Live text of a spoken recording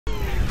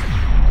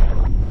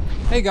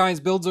Hey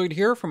guys, Buildzoid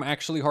here from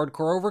Actually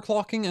Hardcore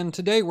Overclocking, and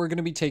today we're going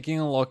to be taking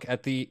a look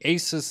at the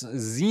ASUS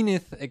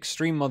Zenith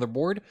Extreme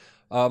motherboard.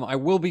 I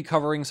will be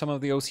covering some of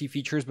the OC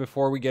features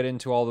before we get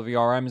into all the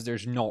VRMs.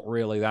 There's not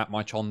really that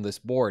much on this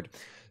board.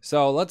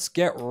 So let's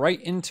get right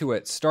into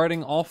it.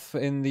 Starting off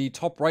in the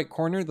top right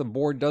corner, the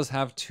board does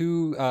have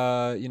two,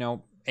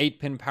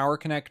 8-pin power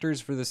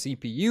connectors for the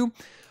CPU.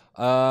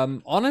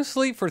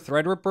 Honestly, for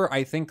Threadripper,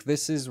 I think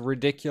this is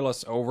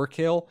ridiculous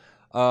overkill.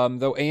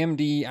 Though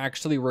AMD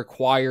actually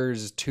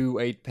requires two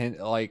 8-pin,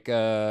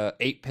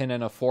 8-pin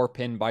and a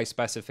 4-pin by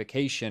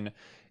specification,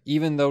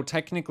 even though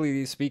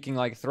technically speaking,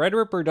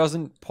 Threadripper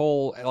doesn't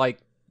pull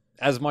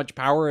as much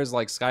power as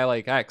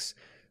Skylake X.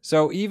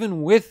 So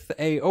even with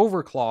a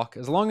overclock,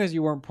 as long as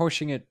you weren't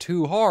pushing it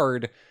too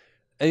hard,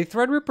 a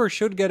Threadripper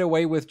should get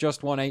away with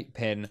just one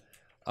 8-pin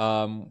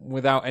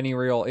without any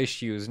real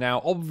issues.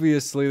 Now,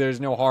 obviously, there's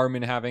no harm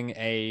in having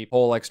a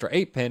whole extra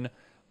 8-pin,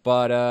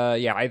 but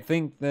yeah, I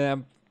think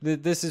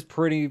this is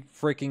pretty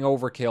freaking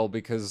overkill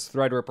because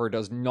Threadripper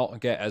does not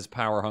get as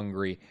power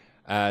hungry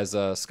as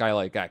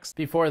Skylake X.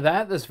 Before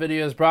that, this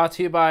video is brought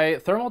to you by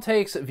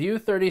Thermaltake's View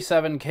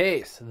 37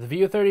 case. The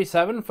View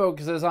 37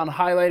 focuses on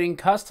highlighting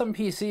custom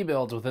PC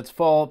builds with its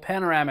full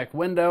panoramic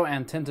window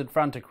and tinted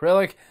front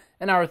acrylic.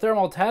 In our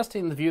thermal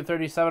testing, the View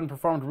 37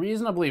 performed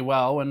reasonably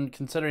well when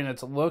considering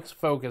its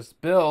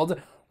looks-focused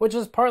build, which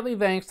is partly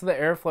thanks to the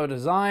airflow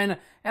design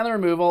and the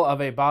removal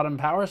of a bottom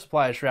power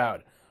supply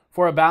shroud.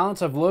 For a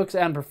balance of looks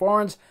and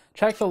performance,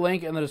 check the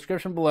link in the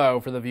description below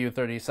for the View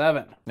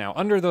 37. Now,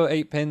 under the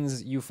 8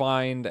 pins, you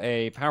find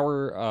a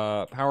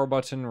power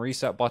button,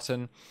 reset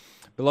button.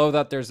 Below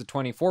that, there's a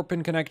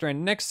 24-pin connector,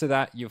 and next to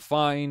that, you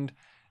find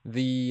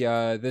the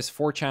this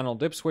 4-channel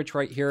dip switch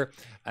right here,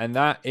 and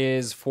that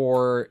is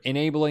for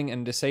enabling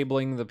and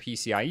disabling the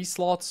PCIe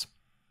slots.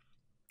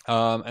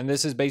 And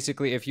this is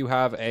basically if you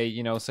have a,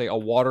 say a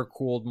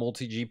water-cooled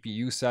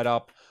multi-GPU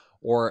setup,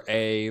 or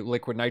a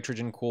liquid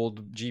nitrogen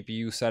cooled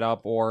GPU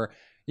setup, or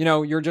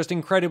you're just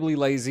incredibly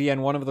lazy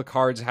and one of the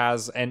cards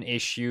has an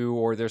issue,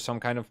 or there's some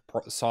kind of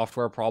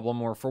software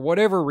problem, or for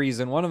whatever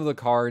reason one of the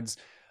cards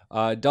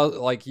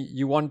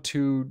you want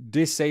to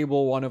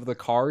disable one of the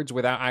cards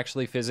without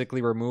actually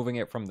physically removing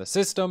it from the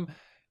system,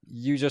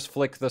 you just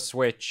flick the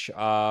switch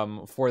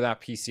for that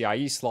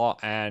PCIe slot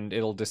and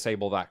it'll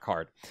disable that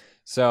card.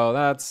 So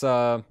that's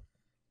a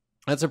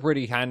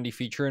pretty handy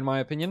feature in my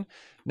opinion.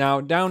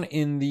 Now, down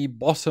in the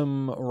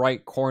bottom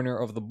right corner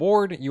of the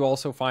board, you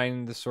also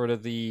find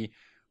the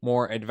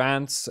more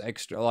advanced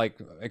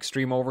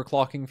extreme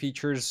overclocking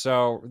features.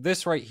 So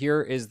this right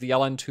here is the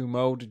LN2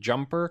 mode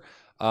jumper.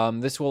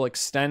 This will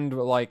extend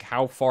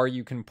how far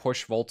you can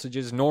push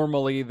voltages.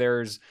 Normally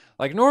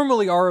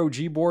normally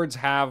ROG boards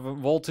have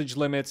voltage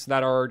limits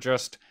that are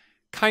just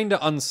kind of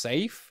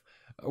unsafe.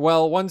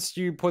 Well, once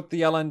you put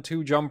the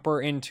LN2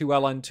 jumper into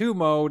LN2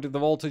 mode, the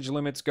voltage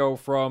limits go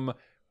from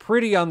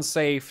pretty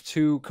unsafe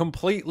to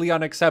completely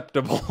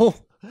unacceptable.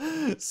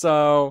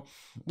 So,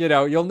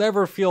 you'll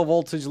never feel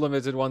voltage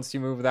limited once you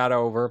move that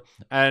over.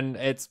 And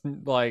it's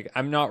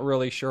I'm not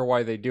really sure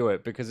why they do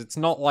it, because it's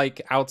not like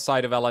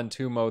outside of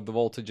LN2 mode, the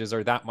voltages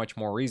are that much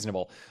more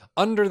reasonable.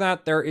 Under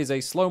that, there is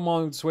a slow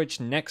mode switch.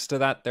 Next to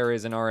that, there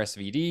is an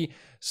RSVD.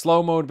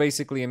 Slow mode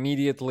basically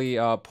immediately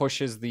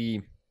pushes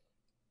the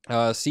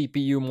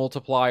CPU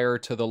multiplier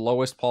to the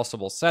lowest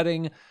possible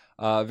setting.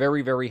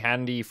 Very, very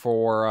handy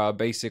for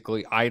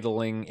basically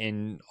idling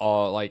in,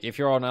 if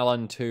you're on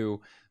LN2,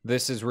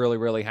 this is really,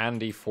 really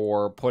handy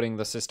for putting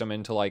the system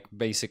into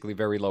basically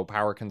very low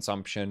power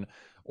consumption,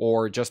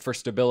 or just for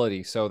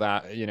stability, so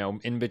that,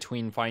 in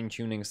between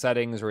fine-tuning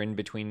settings or in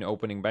between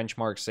opening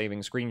benchmarks,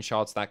 saving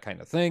screenshots, that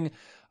kind of thing,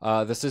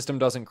 the system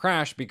doesn't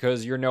crash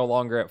because you're no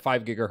longer at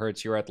 5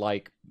 gigahertz, you're at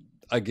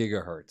a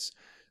gigahertz.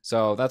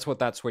 So that's what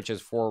that switch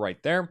is for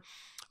right there.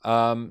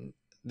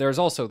 There's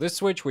also this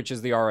switch, which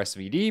is the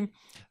RSVD,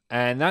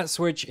 and that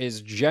switch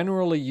is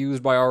generally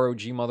used by ROG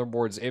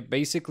motherboards. It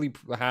basically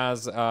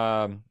has,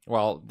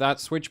 that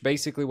switch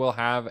basically will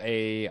have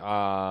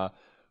a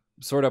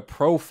sort of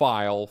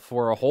profile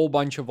for a whole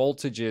bunch of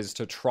voltages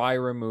to try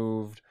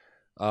remove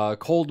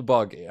cold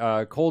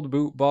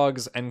boot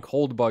bugs and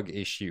cold bug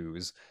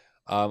issues.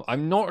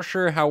 I'm not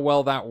sure how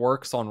well that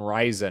works on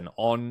Ryzen.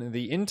 On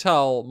the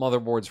Intel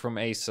motherboards from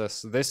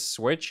ASUS, this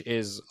switch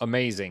is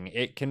amazing.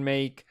 It can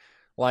make,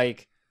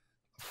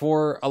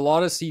 for a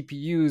lot of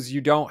CPUs, you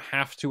don't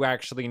have to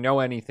actually know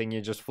anything.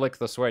 You just flick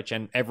the switch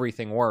and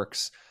everything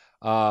works.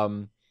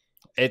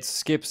 It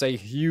skips a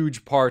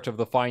huge part of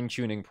the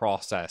fine-tuning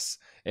process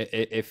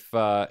if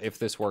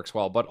this works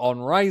well. But on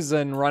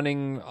Ryzen,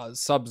 running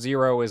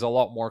Sub-Zero is a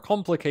lot more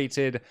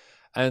complicated,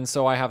 and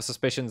so I have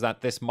suspicions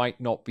that this might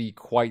not be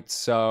quite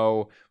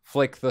so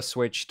flick the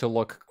switch to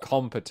look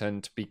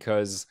competent,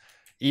 because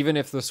even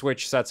if the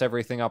switch sets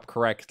everything up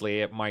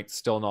correctly, it might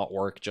still not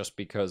work, just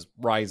because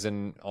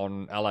Ryzen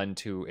on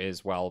LN2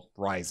 is,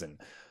 Ryzen.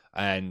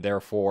 And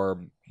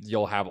therefore,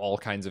 you'll have all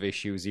kinds of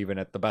issues even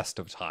at the best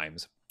of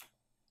times.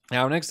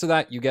 Now, next to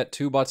that, you get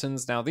two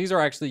buttons. Now, these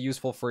are actually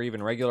useful for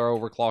even regular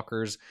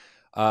overclockers.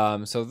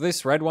 So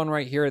this red one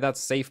right here, that's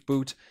safe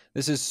boot.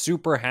 This is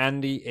super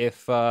handy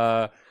if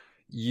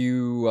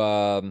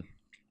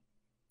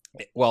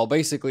well,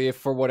 basically, if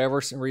for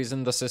whatever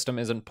reason the system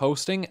isn't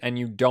posting and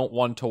you don't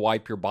want to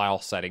wipe your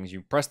BIOS settings,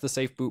 you press the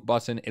safe boot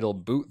button, it'll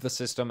boot the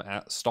system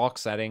at stock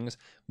settings,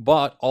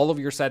 but all of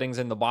your settings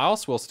in the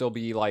BIOS will still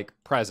be like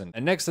present.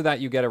 And next to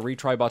that, you get a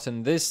retry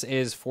button. This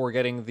is for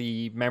getting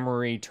the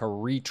memory to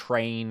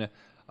retrain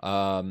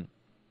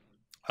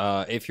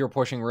if you're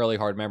pushing really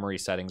hard memory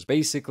settings.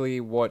 Basically,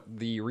 what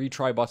the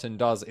retry button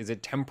does is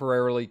it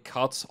temporarily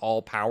cuts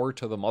all power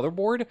to the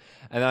motherboard,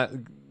 and that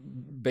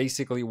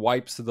basically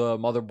wipes the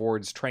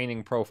motherboard's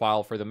training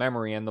profile for the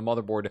memory, and the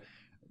motherboard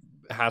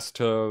has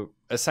to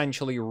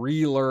essentially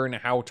relearn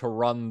how to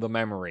run the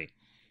memory.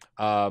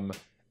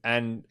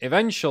 And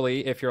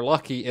eventually, if you're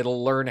lucky,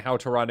 it'll learn how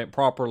to run it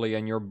properly,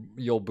 and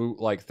you'll boot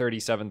like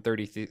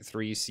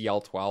 3733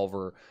 CL12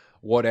 or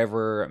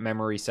whatever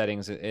memory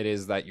settings it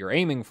is that you're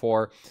aiming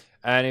for.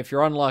 And if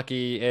you're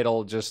unlucky,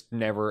 it'll just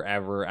never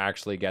ever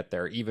actually get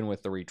there, even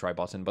with the retry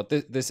button. But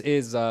this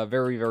is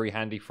very, very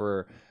handy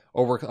for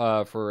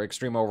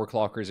extreme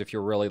overclockers if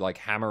you're really like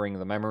hammering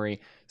the memory.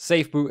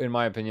 Safe boot, in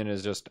my opinion,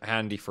 is just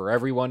handy for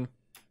everyone.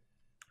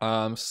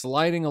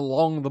 Sliding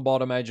along the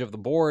bottom edge of the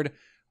board,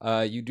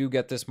 you do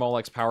get this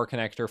Molex power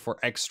connector for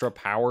extra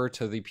power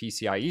to the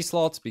PCIe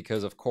slots,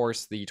 because of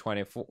course the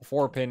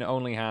 24 pin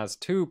only has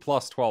 2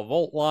 plus 12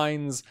 volt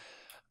lines.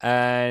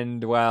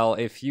 And well,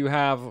 if you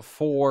have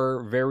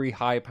 4 very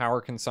high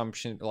power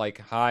consumption, like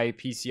high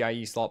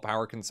PCIe slot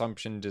power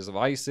consumption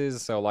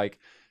devices, so like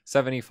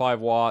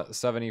 75 watt,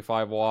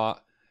 75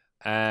 watt,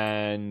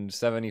 and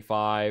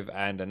 75,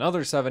 and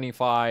another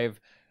 75,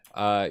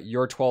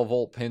 your 12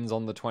 volt pins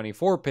on the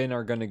 24 pin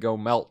are going to go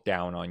melt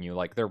down on you.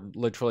 Like, they're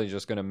literally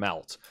just going to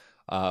melt,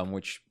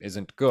 which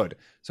isn't good.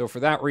 So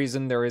for that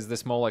reason, there is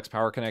this Molex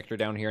power connector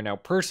down here. Now,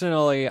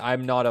 personally,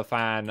 I'm not a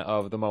fan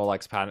of the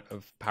Molex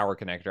power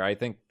connector. I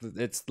think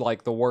it's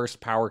like the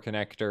worst power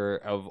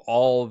connector of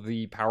all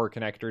the power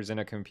connectors in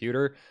a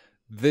computer.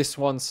 This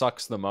one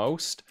sucks the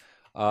most.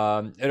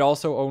 It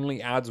also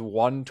only adds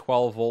one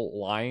 12 volt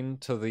line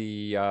to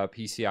the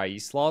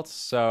PCIe slots.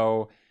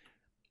 So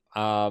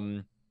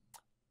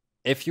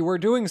if you were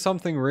doing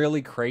something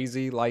really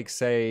crazy, like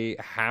say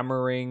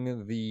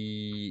hammering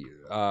the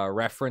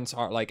reference,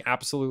 like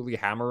absolutely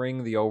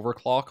hammering the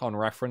overclock on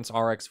reference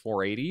RX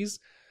 480s,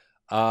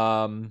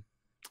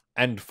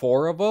 and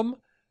 4 of them,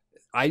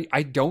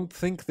 I don't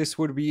think this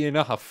would be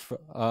enough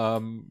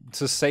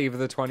to save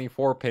the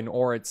 24 pin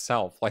or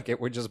itself. Like,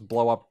 it would just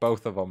blow up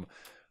both of them.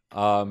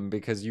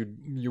 Because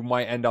you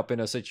might end up in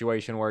a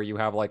situation where you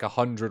have like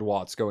 100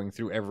 watts going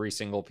through every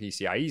single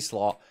PCIe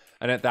slot,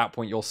 and at that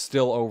point you'll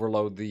still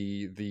overload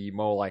the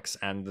Molex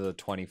and the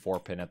 24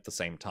 pin at the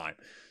same time.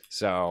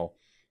 So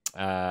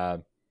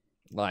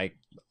like,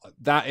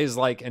 that is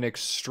like an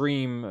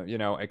extreme, you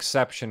know,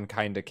 exception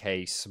kind of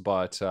case,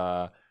 but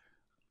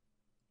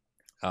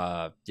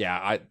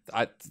yeah,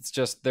 it's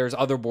just, there's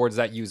other boards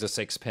that use a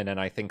 6 pin,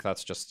 and I think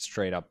that's just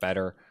straight up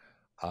better.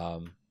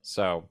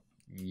 So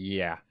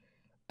yeah.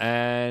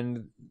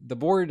 And the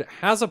board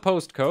has a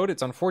post code.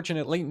 It's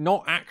unfortunately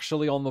not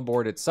actually on the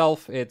board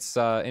itself. It's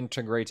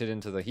integrated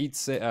into the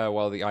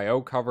the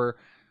I/O cover,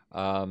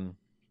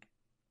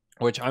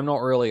 which I'm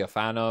not really a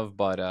fan of.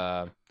 But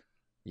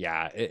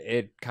yeah,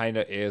 it kind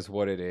of is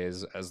what it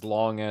is. As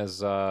long as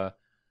the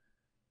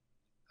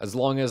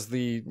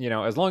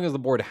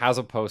board has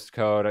a post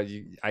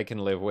code, I can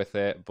live with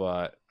it.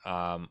 But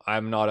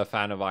I'm not a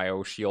fan of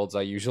I/O shields.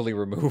 I usually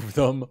remove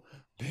them,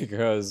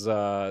 because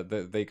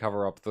they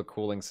cover up the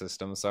cooling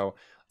system. So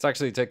let's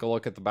actually take a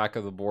look at the back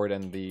of the board,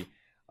 and the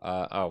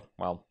oh,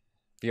 well,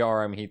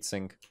 VRM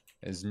heatsink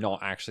is not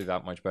actually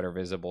that much better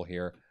visible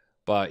here.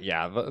 But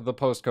yeah, the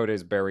post code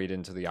is buried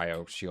into the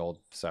I/O shield.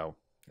 So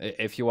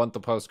if you want the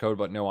post code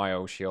but no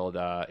I/O shield,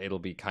 it'll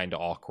be kind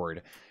of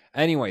awkward.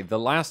 Anyway, the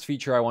last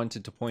feature I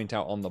wanted to point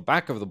out on the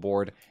back of the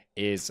board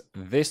is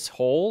this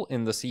hole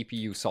in the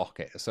CPU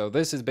socket. So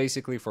this is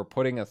basically for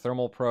putting a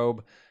thermal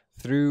probe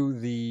through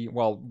the,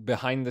 well,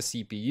 behind the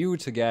CPU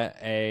to get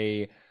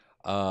a,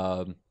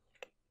 well,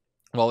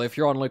 if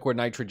you're on liquid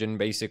nitrogen,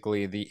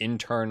 basically the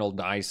internal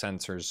dye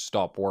sensors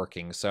stop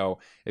working. So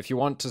if you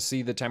want to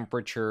see the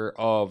temperature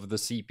of the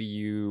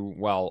CPU,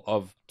 well,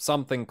 of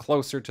something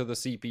closer to the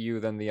CPU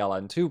than the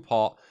LN2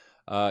 pot,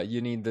 you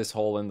need this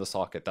hole in the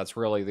socket. That's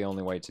really the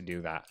only way to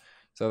do that.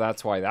 So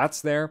that's why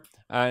that's there.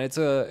 And it's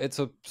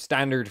a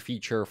standard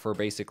feature for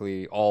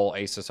basically all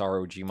ASUS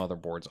ROG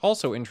motherboards.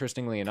 Also,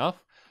 interestingly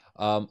enough,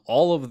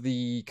 all of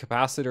the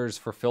capacitors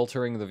for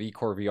filtering the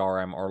V-Core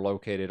VRM are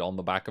located on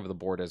the back of the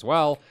board as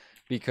well,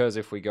 because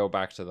if we go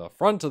back to the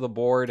front of the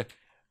board,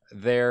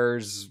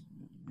 there's,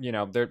 you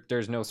know,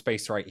 there's no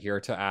space right here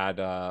to add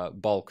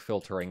bulk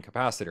filtering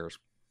capacitors.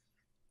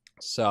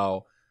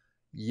 So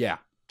yeah,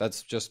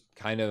 that's just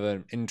kind of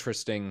an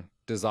interesting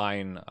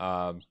design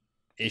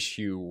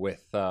issue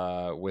with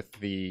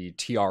the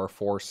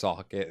TR4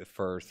 socket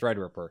for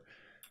Threadripper,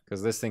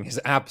 because this thing is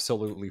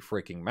absolutely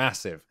freaking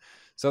massive.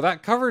 So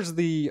that covers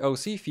the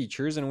OC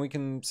features, and we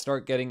can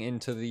start getting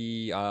into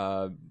the,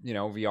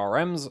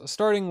 VRMs,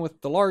 starting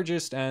with the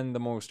largest and the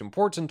most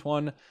important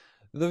one,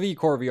 the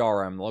V-Core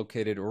VRM,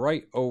 located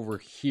right over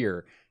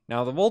here.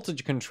 Now, the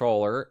voltage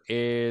controller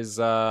is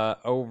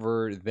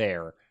over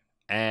there,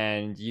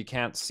 and you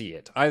can't see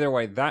it. Either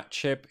way, that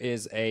chip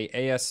is a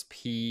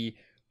ASP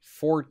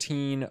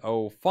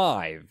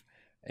 1405.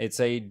 It's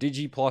a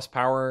Digi Plus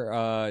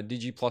Power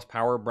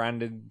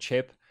branded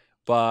chip,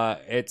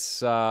 but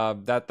it's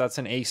that's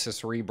an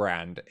ASUS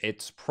rebrand.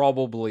 It's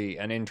probably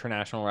an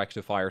International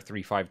Rectifier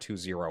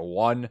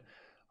 35201.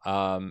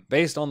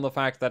 Based on the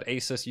fact that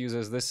ASUS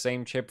uses this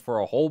same chip for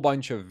a whole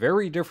bunch of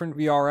very different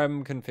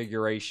VRM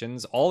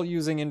configurations, all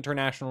using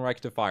International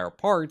Rectifier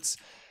parts,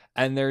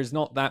 and there's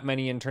not that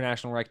many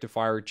International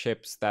Rectifier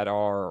chips that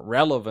are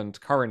relevant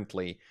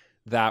currently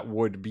that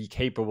would be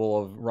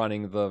capable of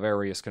running the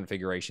various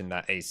configuration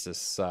that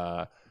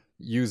ASUS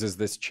uses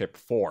this chip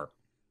for.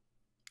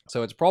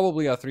 So it's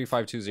probably a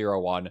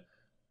 35201,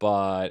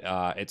 but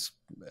it's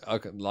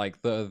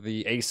like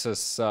the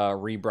ASUS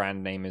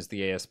rebrand name is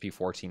the ASP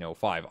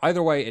 1405.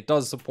 Either way, it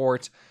does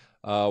support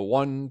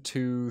 1,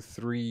 2,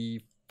 3,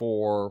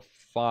 4,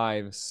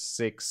 5,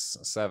 6,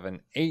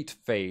 7, 8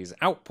 phase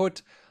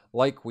output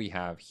like we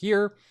have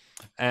here.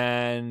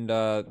 And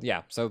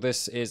yeah, so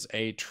this is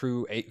a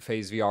true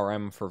 8-phase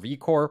VRM for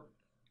V-Core.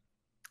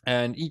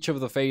 And each of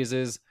the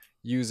phases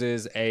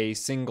uses a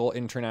single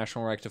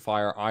International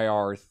Rectifier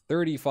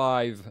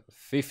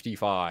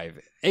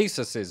IR3555,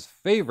 ASUS's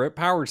favorite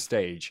power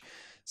stage.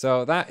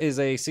 So that is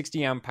a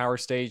 60 amp power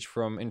stage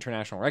from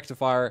International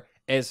Rectifier.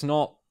 It's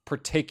not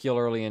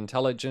particularly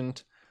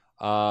intelligent,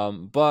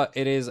 but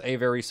it is a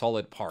very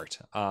solid part.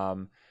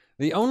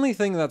 The only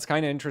thing that's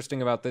kind of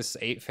interesting about this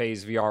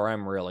 8-phase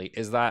VRM really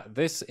is that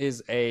this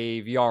is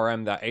a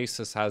VRM that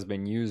ASUS has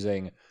been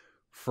using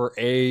for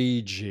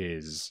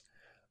ages.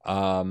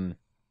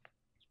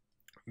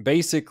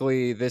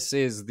 Basically, this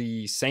is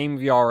the same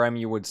VRM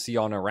you would see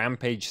on a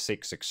Rampage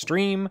 6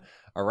 Extreme,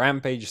 a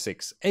Rampage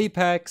 6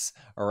 Apex,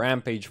 a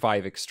Rampage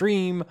 5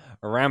 Extreme,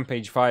 a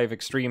Rampage 5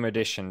 Extreme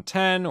Edition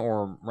 10,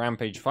 or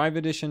Rampage 5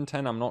 Edition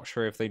 10. I'm not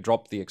sure if they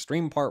dropped the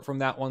Extreme part from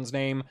that one's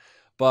name.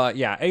 But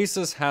yeah,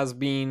 ASUS has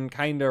been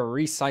kind of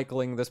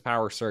recycling this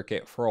power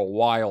circuit for a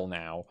while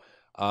now.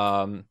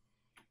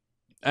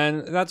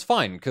 And that's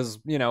fine, because,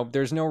 you know,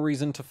 there's no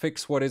reason to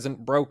fix what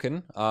isn't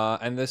broken.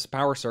 And this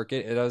power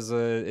circuit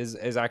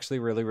is actually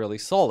really, really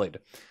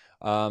solid.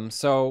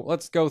 So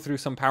let's go through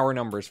some power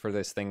numbers for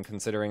this thing,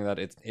 considering that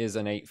it is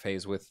an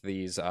 8-phase with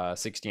these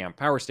 60 amp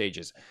power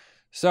stages.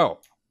 So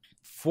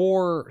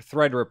for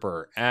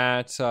Threadripper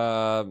at,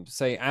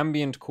 say,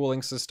 ambient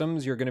cooling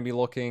systems, you're going to be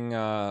looking,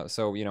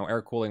 so, you know,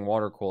 air cooling,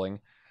 water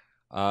cooling.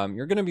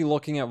 You're going to be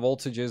looking at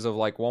voltages of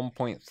like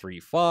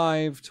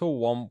 1.35 to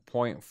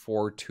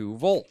 1.42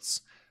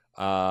 volts.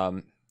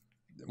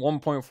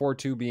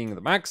 1.42 being the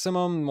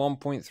maximum,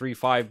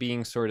 1.35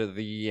 being sort of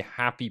the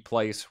happy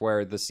place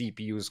where the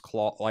CPU's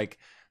like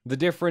the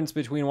difference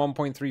between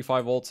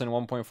 1.35 volts and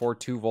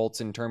 1.42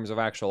 volts in terms of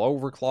actual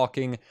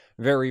overclocking,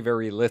 very,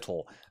 very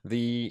little.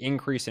 The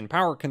increase in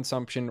power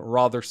consumption,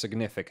 rather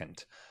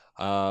significant.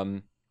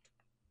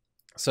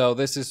 So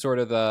this is sort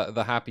of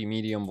the happy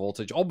medium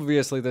voltage.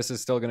 Obviously, this is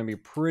still going to be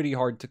pretty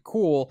hard to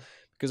cool,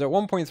 because at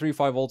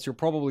 1.35 volts, you're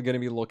probably going to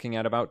be looking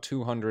at about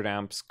 200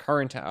 amps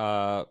current,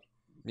 draw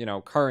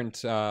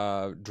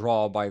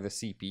by the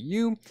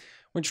CPU,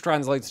 which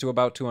translates to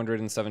about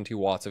 270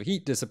 watts of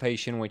heat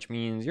dissipation, which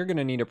means you're going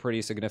to need a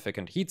pretty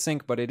significant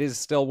heatsink, but it is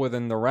still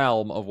within the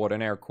realm of what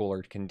an air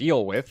cooler can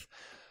deal with.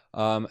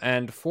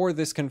 And for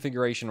this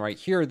configuration right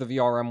here, the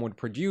VRM would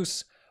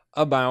produce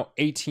about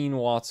 18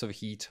 watts of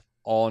heat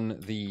on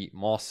the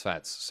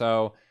MOSFETs.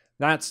 So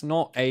that's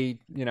not a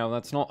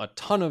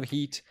ton of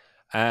heat,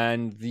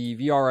 and the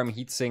VRM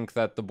heatsink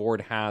that the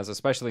board has,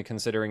 especially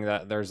considering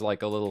that there's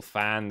like a little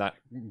fan that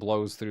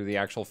blows through the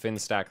actual fin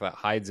stack that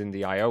hides in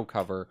the IO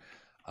cover,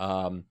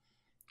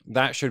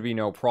 that should be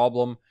no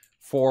problem.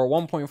 For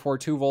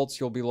 1.42 volts,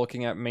 you'll be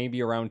looking at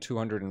maybe around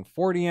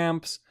 240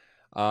 amps.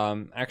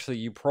 Actually,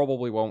 you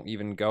probably won't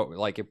even go,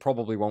 like, it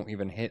probably won't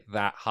even hit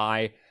that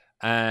high,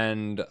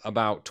 and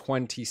about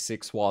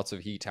 26 watts of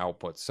heat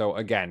output. So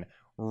again,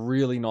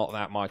 really not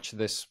that much.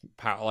 This,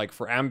 like,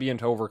 for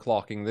ambient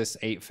overclocking, this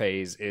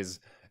 8-phase is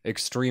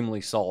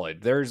extremely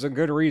solid. There's a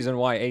good reason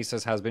why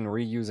ASUS has been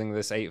reusing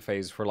this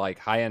 8-phase for like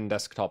high-end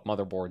desktop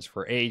motherboards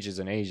for ages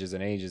and ages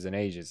and ages and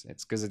ages.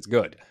 It's because it's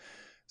good.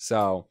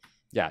 So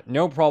yeah,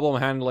 no problem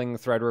handling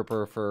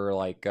Threadripper for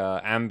like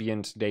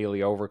ambient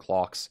daily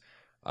overclocks,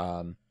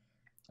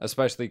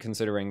 especially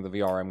considering the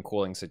VRM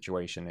cooling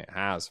situation it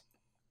has.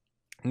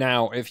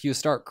 Now, if you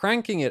start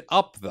cranking it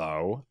up,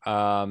 though,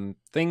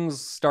 things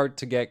start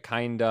to get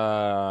kind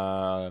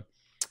of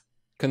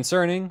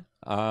concerning,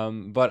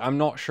 but I'm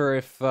not sure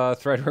if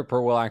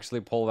Threadripper will actually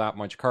pull that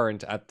much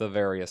current at the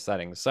various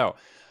settings. So,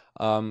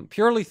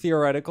 purely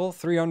theoretical,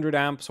 300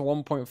 amps,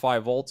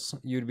 1.5 volts,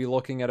 you'd be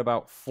looking at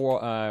about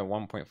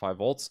 1.5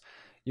 volts,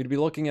 you'd be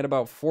looking at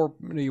about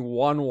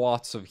 41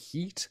 watts of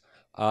heat.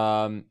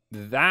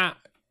 That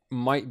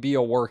might be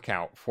a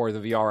workout for the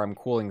VRM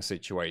cooling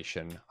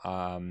situation.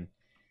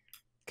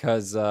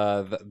 Because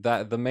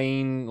the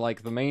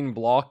main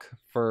block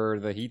for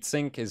the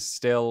heatsink is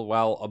still,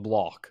 well, a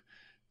block.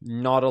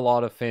 Not a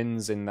lot of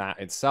fins in that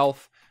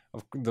itself.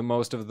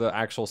 Most of the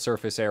actual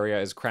surface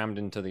area is crammed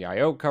into the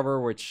I/O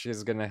cover, which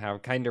is going to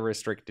have kind of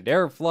restricted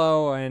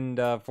airflow, and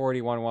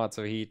 41 watts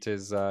of heat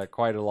is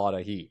quite a lot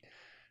of heat.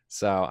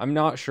 So I'm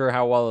not sure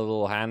how well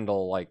it'll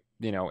handle, like,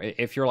 you know,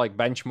 if you're like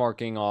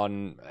benchmarking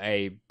on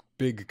a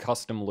big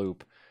custom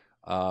loop.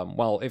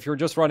 Well, if you're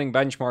just running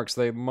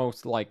benchmarks,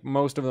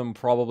 most of them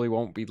probably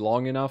won't be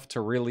long enough to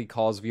really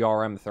cause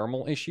VRM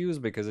thermal issues,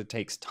 because it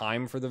takes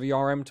time for the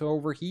VRM to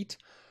overheat.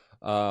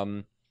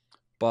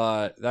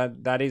 But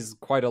that is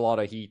quite a lot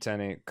of heat,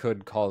 and it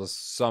could cause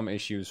some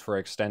issues for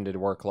extended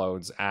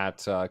workloads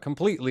at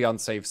completely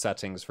unsafe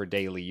settings for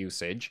daily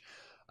usage.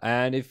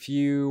 And if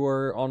you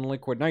were on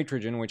liquid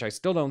nitrogen, which I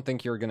still don't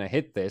think you're going to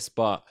hit this,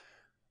 but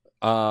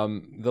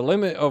the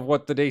limit of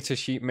what the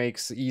datasheet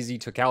makes easy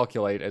to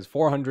calculate is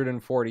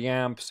 440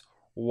 amps,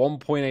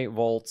 1.8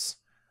 volts,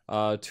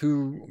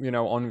 2, you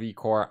know, on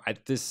vCore.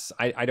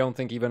 I don't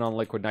think even on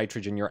liquid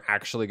nitrogen you're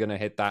actually going to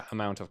hit that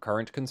amount of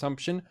current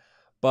consumption.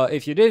 But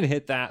if you did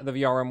hit that, the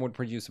VRM would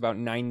produce about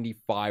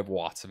 95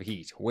 watts of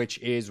heat, which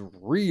is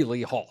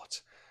really hot,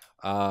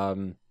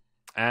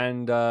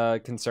 and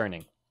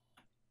concerning.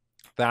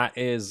 That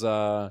is,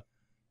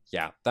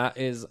 yeah, that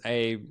is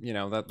a, you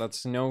know,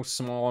 that's no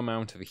small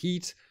amount of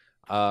heat.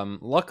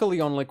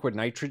 Luckily on liquid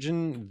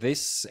nitrogen,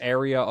 this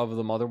area of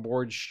the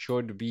motherboard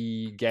should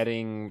be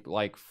getting,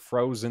 like,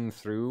 frozen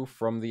through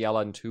from the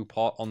LN2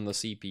 pot on the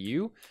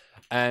CPU.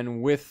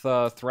 And with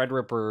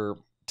Threadripper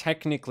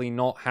technically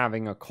not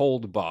having a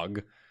cold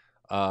bug,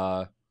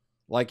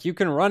 like, you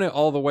can run it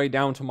all the way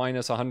down to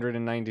minus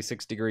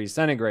 196 degrees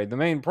centigrade. The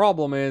main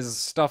problem is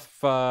stuff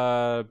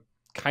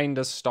kind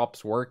of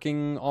stops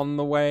working on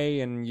the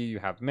way, and you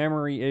have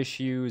memory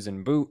issues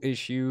and boot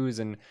issues,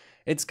 and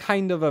it's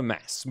kind of a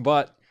mess.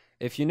 But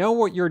if you know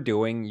what you're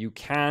doing, you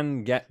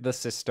can get the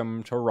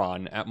system to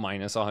run at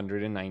minus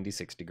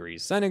 196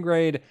 degrees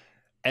centigrade.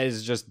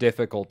 It's just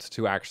difficult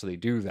to actually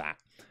do that.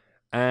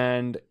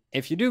 And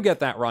if you do get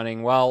that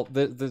running, well,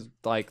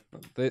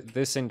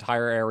 this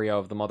entire area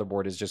of the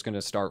motherboard is just going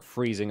to start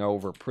freezing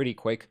over pretty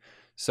quick.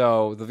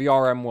 So the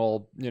VRM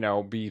will, you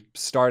know, be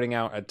starting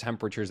out at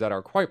temperatures that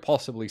are quite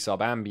possibly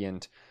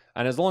subambient.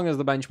 And as long as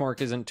the benchmark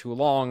isn't too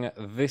long,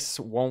 this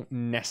won't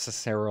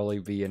necessarily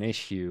be an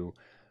issue.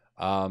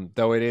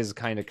 Though it is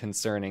kind of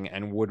concerning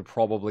and would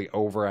probably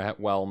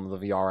overwhelm the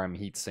VRM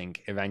heatsink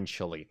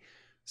eventually.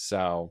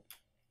 So,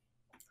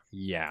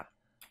 yeah.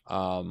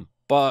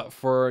 But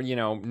for, you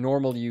know,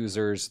 normal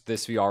users,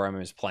 this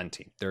VRM is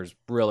plenty. There's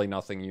really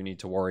nothing you need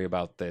to worry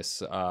about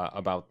this,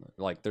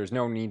 there's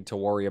no need to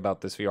worry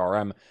about this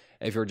VRM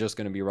if you're just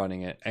going to be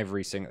running it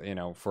every single, you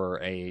know,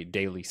 for a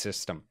daily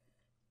system.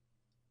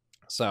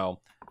 So,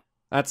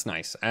 that's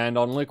nice. And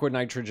on liquid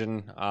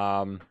nitrogen,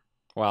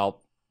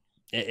 well,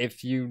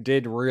 if you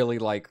did really,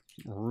 like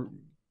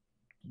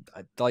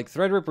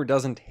Threadripper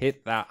doesn't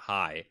hit that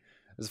high.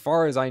 As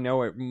far as I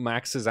know, it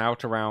maxes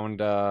out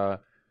around,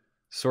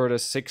 sort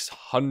of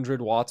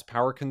 600 watts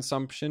power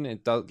consumption.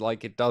 It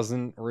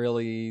doesn't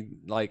really,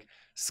 like,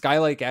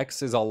 Skylake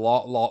X is a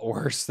lot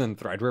worse than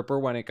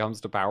Threadripper when it comes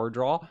to power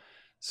draw.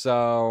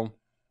 So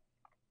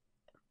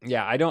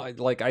yeah, I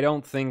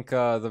don't think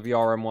the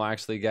VRM will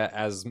actually get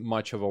as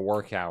much of a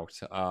workout.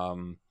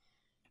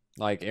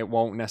 Like, it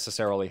won't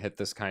necessarily hit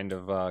this kind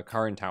of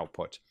current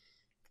output,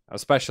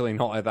 especially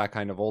not at that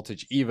kind of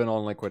voltage, even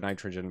on liquid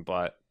nitrogen.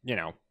 But, you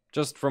know,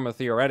 just from a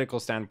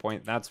theoretical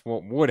standpoint, that's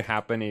what would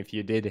happen if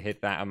you did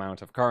hit that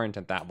amount of current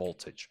at that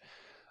voltage.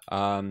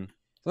 So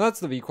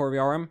that's the vCore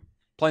VRM.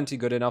 Plenty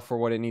good enough for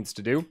what it needs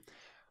to do.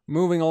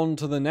 Moving on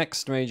to the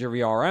next major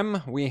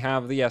VRM, we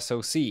have the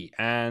SoC,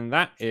 and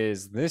that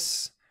is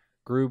this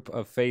group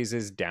of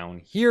phases down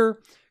here,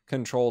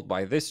 controlled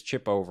by this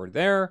chip over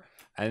there,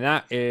 and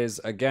that is,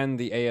 again,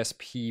 the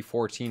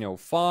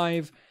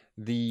ASP1405.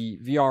 The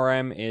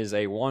VRM is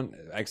a 1,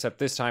 except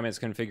this time it's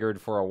configured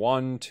for a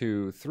 1,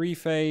 2, 3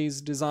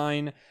 phase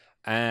design,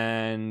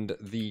 and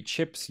the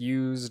chips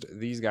used,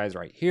 these guys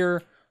right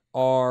here,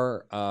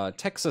 are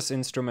Texas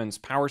Instruments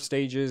power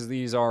stages.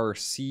 These are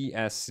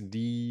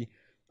CSD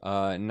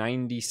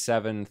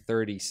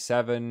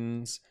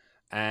 9737s,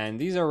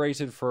 and these are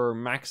rated for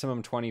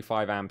maximum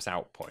 25 amps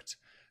output.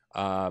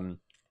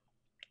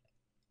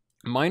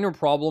 Minor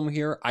problem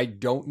here, I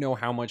don't know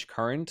how much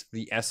current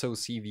the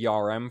SoC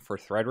VRM for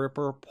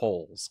Threadripper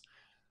pulls.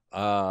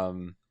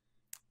 Based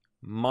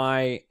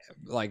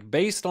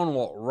on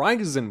what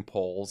Ryzen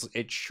pulls,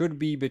 it should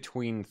be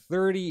between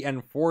 30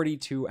 and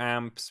 42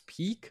 amps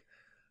peak,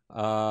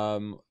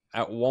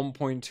 at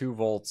 1.2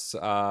 volts,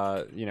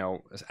 you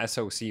know,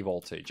 SoC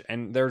voltage.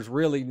 And there's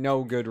really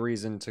no good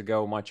reason to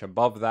go much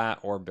above that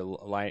or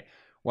below, like,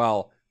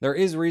 well, there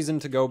is reason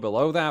to go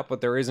below that, but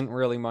there isn't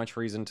really much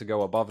reason to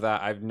go above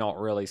that. I've not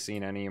really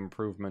seen any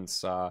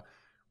improvements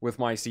with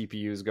my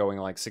CPUs going,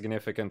 like,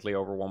 significantly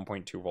over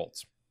 1.2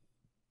 volts.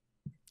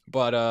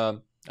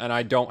 But And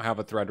I don't have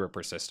a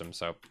Threadripper system,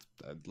 so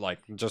like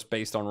just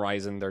based on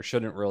Ryzen, there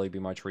shouldn't really be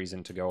much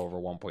reason to go over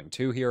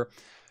 1.2 here.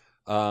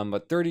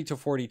 But 30 to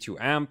 42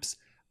 amps.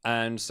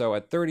 And so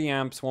at 30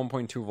 amps,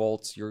 1.2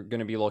 volts, you're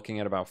going to be looking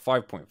at about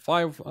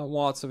 5.5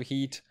 watts of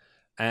heat.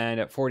 And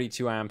at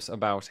 42 amps,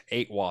 about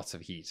 8 watts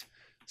of heat.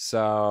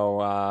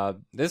 So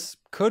this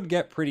could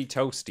get pretty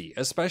toasty,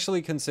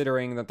 especially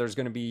considering that there's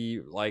going to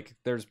be, like,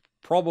 there's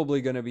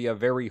probably going to be a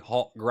very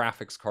hot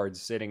graphics card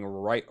sitting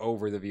right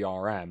over the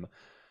VRM.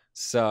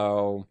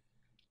 So,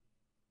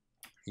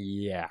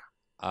 yeah.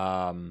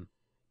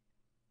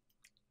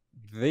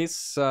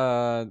 This,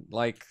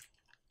 like...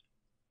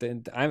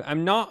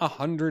 I'm not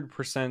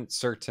 100%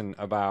 certain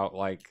about,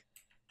 like,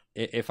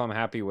 if I'm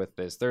happy with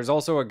this. There's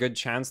also a good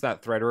chance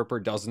that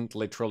Threadripper doesn't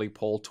literally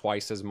pull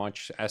twice as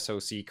much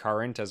SoC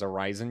current as a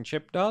Ryzen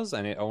chip does,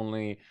 and it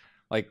only,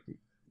 like,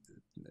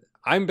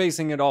 I'm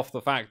basing it off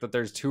the fact that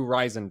there's 2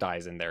 Ryzen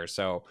dies in there,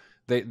 so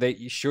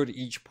they should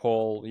each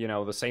pull, you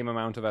know, the same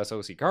amount of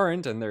SoC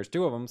current, and there's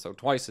 2 of them, so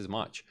twice as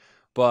much.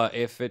 But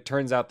if it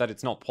turns out that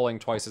it's not pulling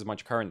twice as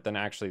much current, then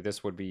actually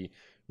this would be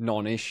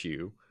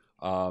non-issue.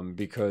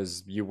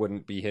 Because you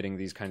wouldn't be hitting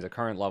these kinds of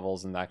current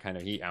levels and that kind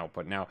of heat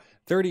output. Now,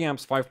 30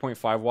 amps,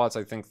 5.5 watts,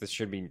 I think this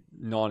should be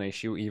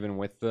non-issue even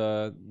with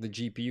the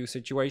GPU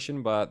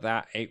situation, but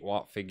that 8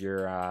 watt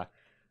figure,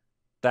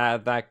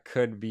 that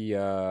could be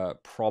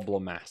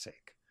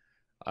problematic.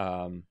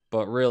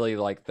 But really,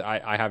 like,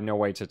 I have no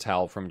way to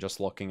tell from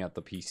just looking at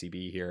the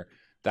PCB here.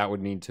 That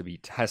would need to be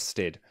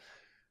tested.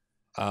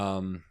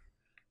 But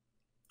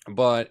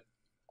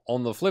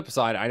on the flip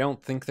side, I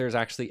don't think there's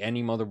actually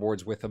any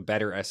motherboards with a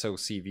better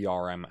SoC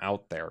VRM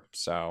out there.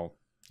 So,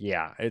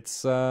 yeah,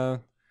 it's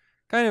kind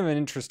of an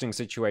interesting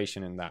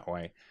situation in that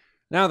way.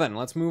 Now then,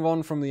 let's move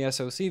on from the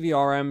SoC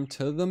VRM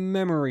to the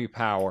memory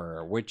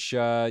power, which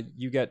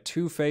you get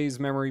 2-phase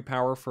memory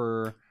power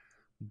for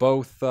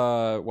both,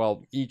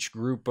 well, each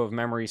group of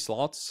memory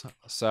slots.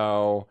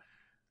 So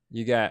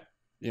you get,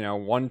 you know,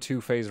 1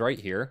 2-phase right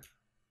here,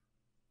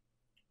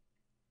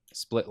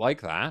 split like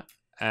that.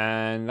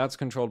 And that's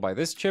controlled by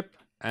this chip.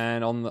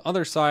 And on the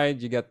other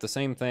side, you get the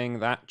same thing,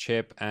 that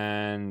chip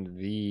and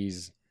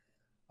these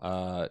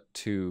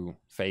 2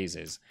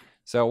 phases.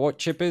 So what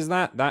chip is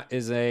that? That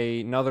is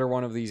another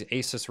one of these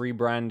ASUS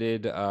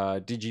rebranded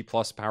Digi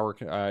Plus power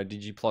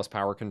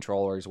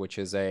controllers, which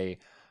is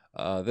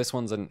this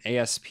one's an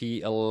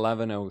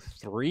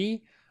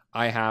ASP1103.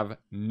 I have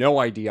no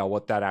idea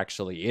what that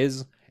actually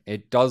is.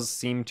 It does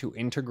seem to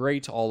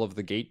integrate all of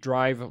the gate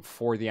drive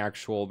for the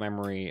actual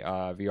memory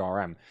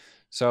VRM.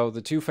 So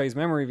the 2-phase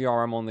memory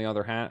VRM, on the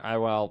other hand,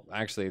 well,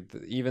 actually,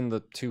 even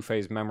the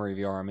 2-phase memory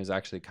VRM is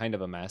actually kind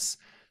of a mess.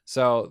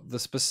 So the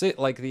specific,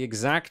 like the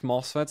exact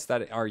MOSFETs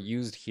that are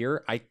used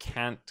here, I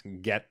can't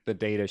get the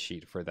data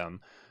sheet for them,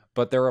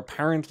 but they're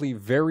apparently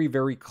very,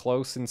 very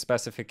close in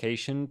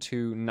specification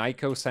to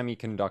Nyko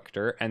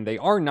Semiconductor, and they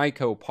are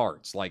Nyko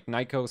parts. Like,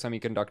 Nyko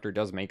Semiconductor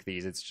does make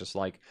these, it's just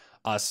like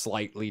a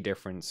slightly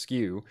different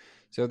SKU.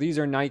 So these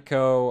are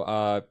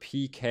Nyko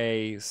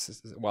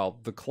PK, well,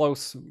 the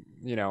close,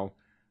 you know,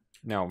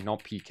 no,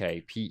 not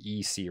PK,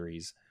 PE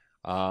series.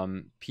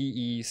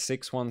 PE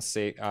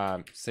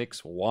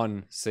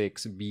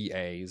 616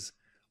 BAs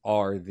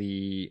are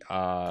the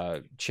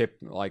chip,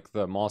 like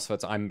the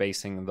MOSFETs I'm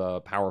basing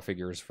the power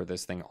figures for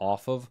this thing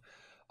off of.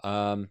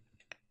 And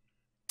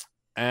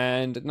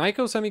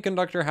Nyko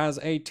Semiconductor has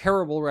a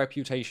terrible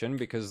reputation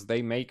because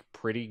they make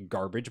pretty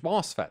garbage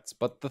MOSFETs.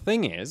 But the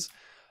thing is,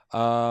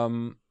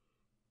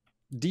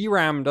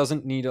 DRAM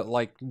doesn't need,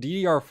 like,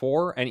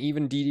 DDR4 and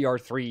even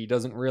DDR3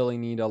 doesn't really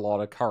need a lot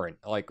of current,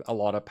 like a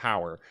lot of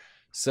power.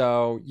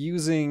 So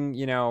using,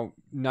 you know,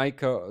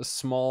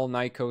 small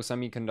Nyko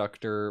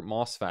Semiconductor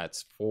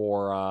MOSFETs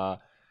for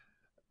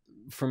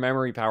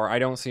memory power, I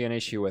don't see an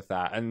issue with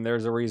that, and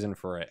there's a reason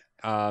for it.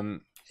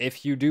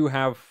 If you do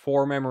have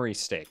 4 memory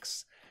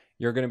sticks,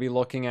 you're going to be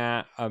looking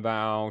at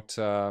about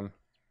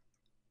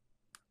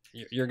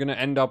you're going to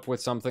end up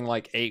with something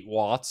like 8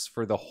 watts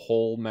for the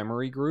whole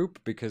memory group,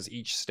 because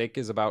each stick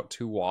is about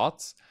 2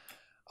 watts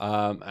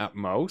at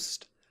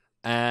most.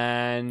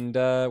 And,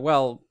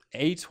 well,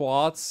 8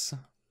 watts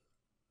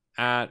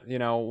at, you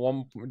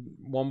know,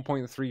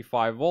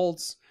 1.35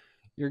 volts,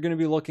 you're going to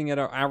be looking at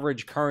an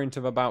average current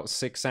of about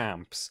 6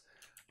 amps,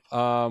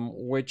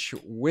 which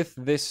with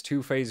this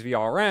 2-phase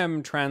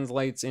VRM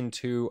translates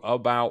into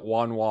about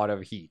 1 watt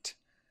of heat.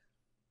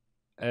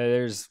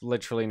 There's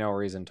literally no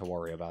reason to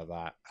worry about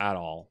that at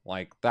all.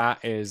 Like,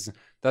 that's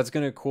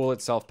going to cool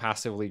itself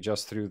passively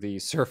just through the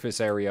surface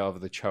area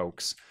of the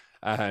chokes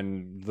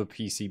and the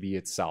PCB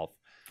itself.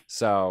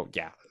 So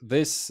yeah,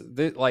 this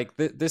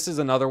is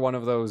another one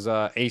of those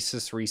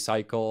ASUS ROG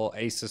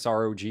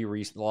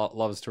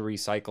loves to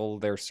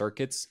recycle their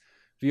circuits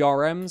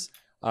VRMs,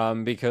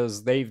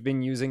 because they've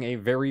been using a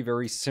very,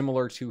 very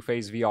similar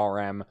 2-phase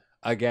VRM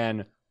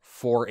again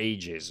for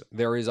ages.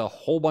 There is a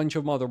whole bunch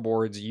of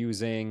motherboards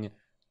using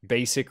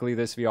basically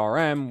this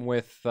VRM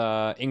with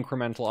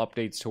incremental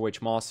updates to which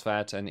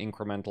MOSFET and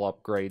incremental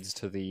upgrades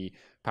to the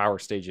power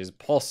stages,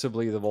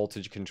 possibly the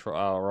voltage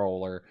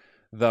controller,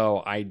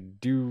 though I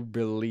do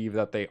believe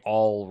that they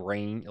all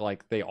range,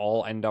 like they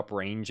all end up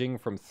ranging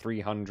from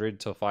 300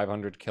 to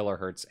 500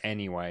 kilohertz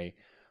anyway.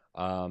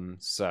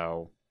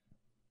 So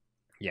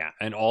yeah,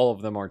 and all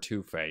of them are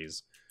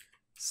two-phase.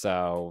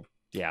 So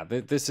yeah,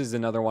 this is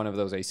another one of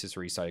those ASUS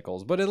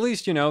recycles, but at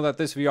least you know that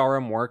this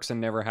VRM works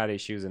and never had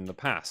issues in the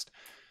past.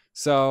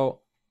 So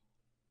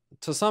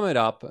to sum it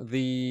up,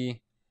 the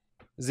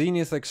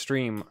Zenith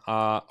Extreme,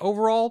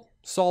 overall,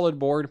 solid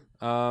board.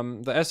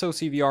 The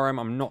SoC VRM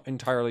I'm not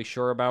entirely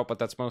sure about, but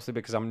that's mostly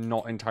because I'm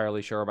not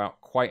entirely sure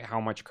about quite how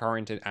much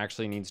current it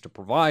actually needs to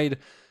provide.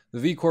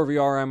 The VCore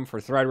VRM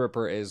for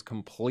Threadripper is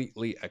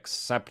completely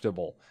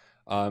acceptable.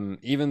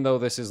 Even though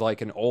this is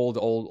like an old,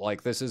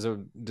 like this is a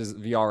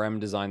VRM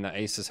design that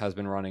ASUS has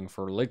been running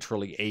for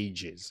literally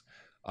ages.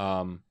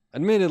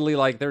 Admittedly,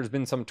 like there's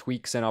been some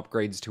tweaks and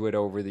upgrades to it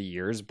over the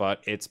years,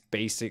 but it's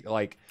basic,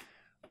 like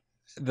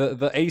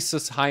the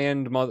ASUS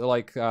high-end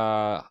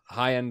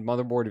high-end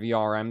motherboard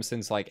VRM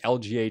since like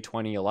LGA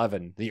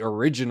 2011, the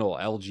original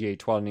LGA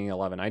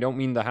 2011. I don't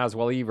mean the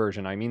Haswell E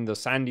version, I mean the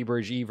Sandy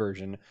Bridge E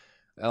version.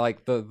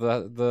 Like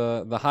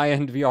the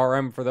high-end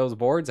VRM for those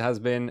boards has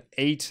been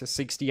 8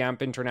 60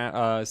 amp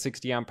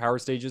power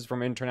stages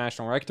from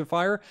International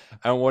Rectifier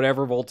and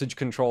whatever voltage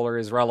controller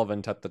is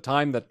relevant at the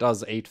time that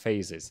does 8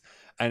 phases.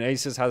 And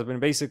ASUS has been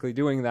basically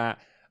doing that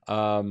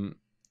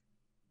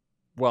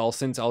well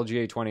since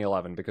LGA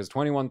 2011, because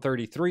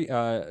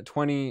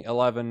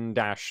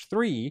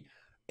 2011-3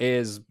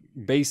 is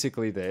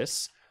basically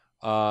this.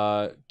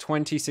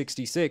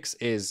 2066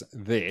 is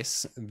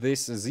this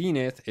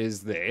Zenith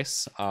is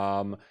this.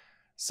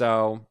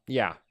 So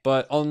yeah,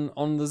 but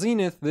on the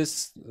Zenith,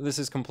 this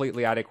is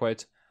completely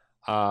adequate.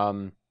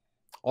 On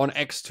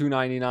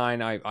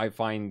X399 I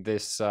find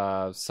this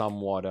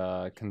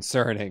somewhat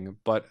concerning,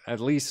 but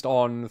at least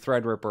on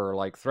Threadripper,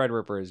 like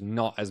Threadripper is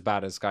not as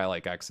bad as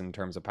Skylake X in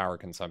terms of power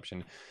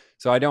consumption,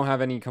 so I don't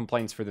have any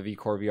complaints for the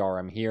VCore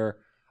VRM here.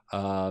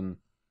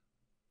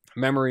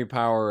 Memory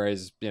power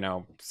is, you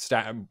know,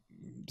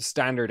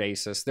 standard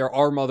ASUS. There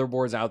are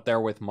motherboards out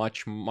there with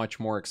much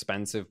more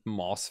expensive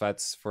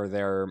MOSFETs for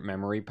their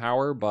memory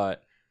power,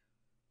 but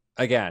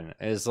again,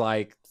 it's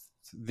like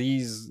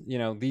these, you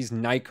know, these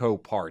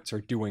Nyko parts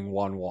are doing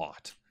 1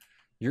 watt.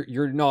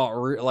 You're not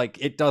like,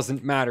 it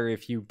doesn't matter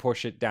if you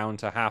push it down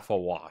to half a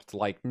watt.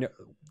 Like, no,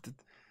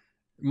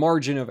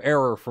 margin of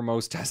error for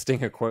most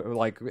testing equipment.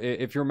 Like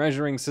if you're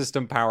measuring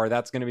system power,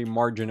 that's going to be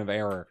margin of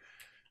error.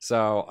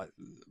 So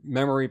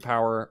memory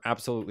power,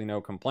 absolutely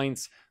no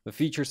complaints. The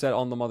feature set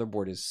on the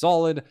motherboard is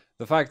solid.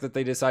 The fact that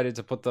they decided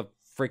to put the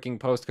freaking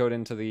postcode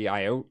into the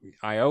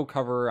IO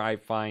cover, I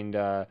find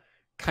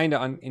kind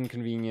of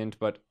inconvenient,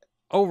 but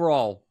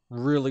overall,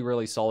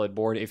 really solid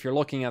board. If you're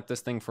looking at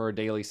this thing for a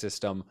daily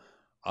system,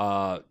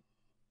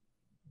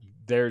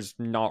 there's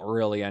not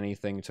really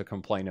anything to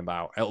complain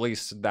about, at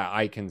least that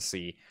I can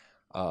see.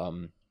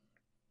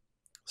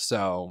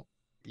 So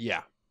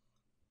yeah.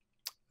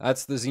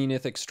 That's the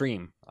Zenith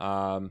Extreme.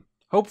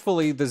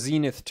 Hopefully the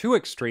Zenith 2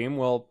 Extreme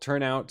will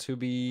turn out to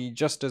be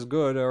just as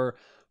good or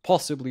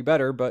possibly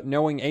better, but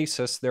knowing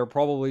ASUS, they're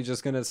probably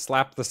just going to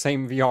slap the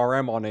same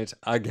VRM on it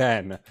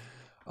again.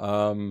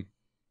 Unless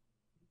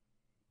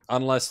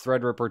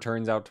Threadripper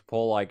turns out to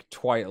pull like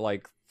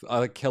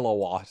a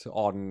kilowatt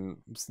on...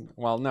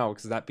 Well, no,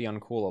 because that'd be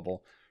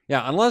uncoolable.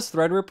 Yeah, unless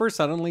Threadripper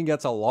suddenly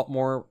gets a lot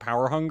more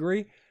power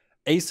hungry,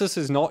 ASUS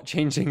is not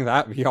changing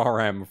that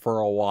VRM for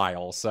a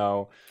while,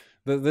 so...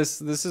 This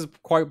is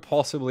quite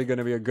possibly going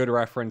to be a good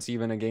reference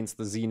even against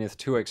the Zenith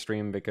 2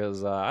 Extreme,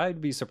 because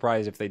I'd be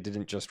surprised if they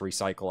didn't just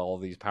recycle all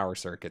of these power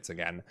circuits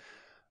again.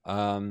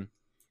 But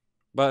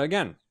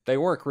again, they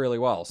work really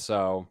well,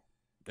 so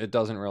it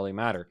doesn't really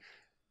matter.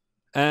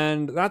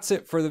 And that's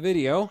it for the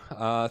video.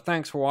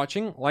 Thanks for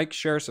watching. Like,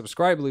 share,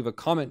 subscribe, leave a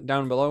comment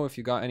down below if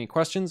you got any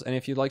questions. And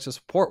if you'd like to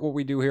support what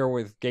we do here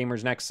with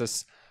Gamers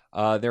Nexus,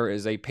 there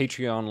is a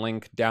Patreon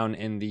link down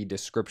in the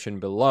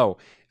description below.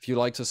 If you'd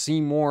like to see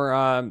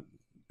more,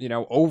 you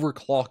know,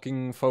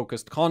 overclocking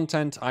focused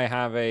content, I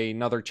have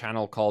another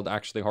channel called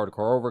Actually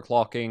Hardcore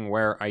Overclocking,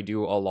 where I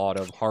do a lot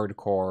of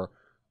hardcore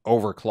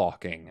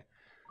overclocking.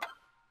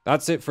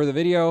 That's it for the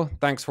video.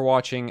 Thanks for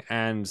watching,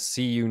 and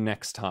see you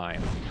next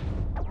time.